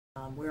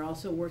We're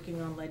also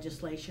working on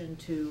legislation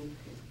to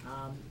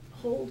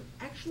hold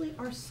actually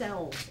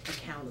ourselves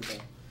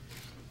accountable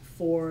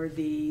for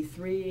the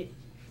 $3.5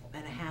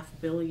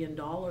 billion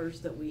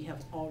that we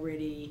have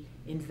already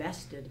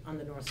invested on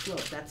the North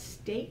Slope. That's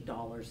state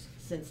dollars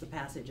since the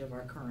passage of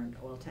our current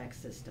oil tax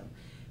system.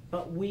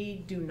 But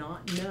we do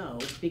not know,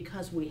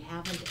 because we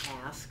haven't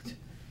asked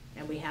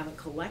and we haven't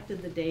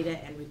collected the data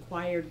and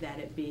required that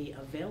it be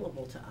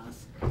available to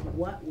us,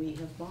 what we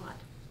have bought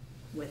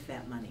with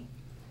that money.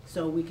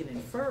 So we can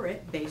infer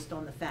it based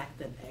on the fact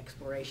that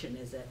exploration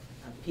is at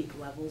peak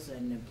levels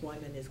and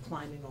employment is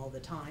climbing all the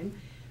time.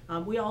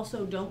 We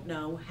also don't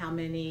know how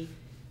many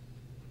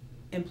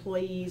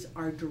employees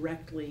are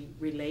directly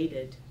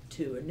related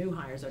to, or new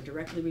hires are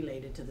directly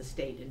related to the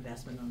state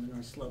investment on the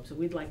North Slope. So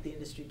we'd like the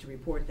industry to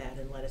report that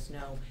and let us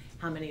know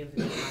how many of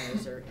the new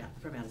hires are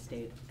from out of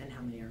state and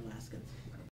how many are Alaskans.